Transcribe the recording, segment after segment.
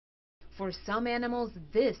For some animals,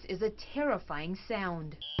 this is a terrifying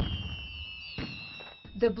sound.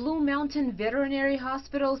 The Blue Mountain Veterinary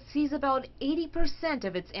Hospital sees about 80%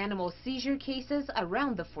 of its animal seizure cases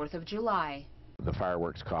around the 4th of July. The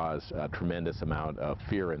fireworks cause a tremendous amount of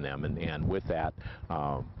fear in them, and with that,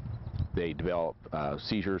 they develop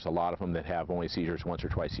seizures, a lot of them that have only seizures once or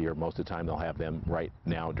twice a year. Most of the time they'll have them right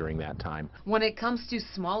now during that time. When it comes to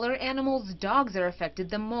smaller animals, dogs are affected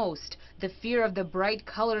the most. The fear of the bright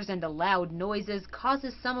colors and the loud noises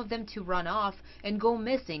causes some of them to run off and go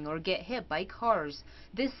missing or get hit by cars.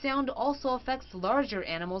 This sound also affects larger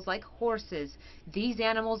animals like horses. These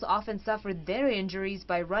animals often suffer their injuries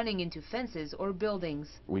by running into fences or buildings.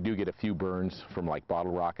 We do get a few burns from like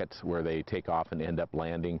bottle rockets where they take off and end up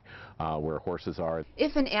landing where horses are.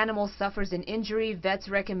 If an animal suffers an injury, vets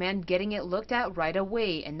recommend getting it looked at right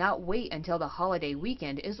away and not wait until the holiday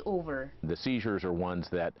weekend is over. The seizures are ones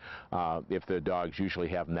that if the dogs usually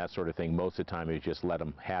have them, that sort of thing, most of the time you just let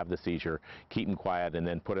them have the seizure, keep them quiet, and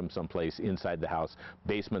then put them someplace inside the house.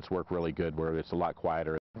 Basements work really good where it's a lot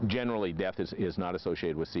quieter. Generally, death is not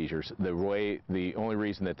associated with seizures. The only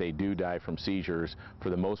reason that they do die from seizures, for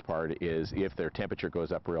the most part, is if their temperature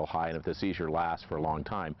goes up real high and if the seizure lasts for a long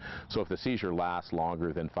time. So if the seizure lasts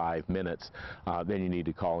longer than 5 minutes, then you need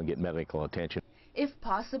to call and get medical attention. If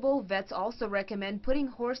possible, vets also recommend putting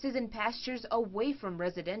horses in pastures away from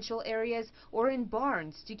residential areas or in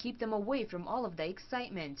barns to keep them away from all of the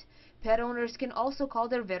excitement. Pet owners can also call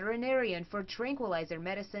their veterinarian for tranquilizer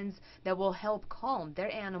medicines that will help calm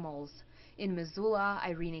their animals. In Missoula,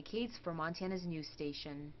 Irina Cates for Montana's news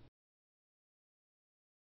station.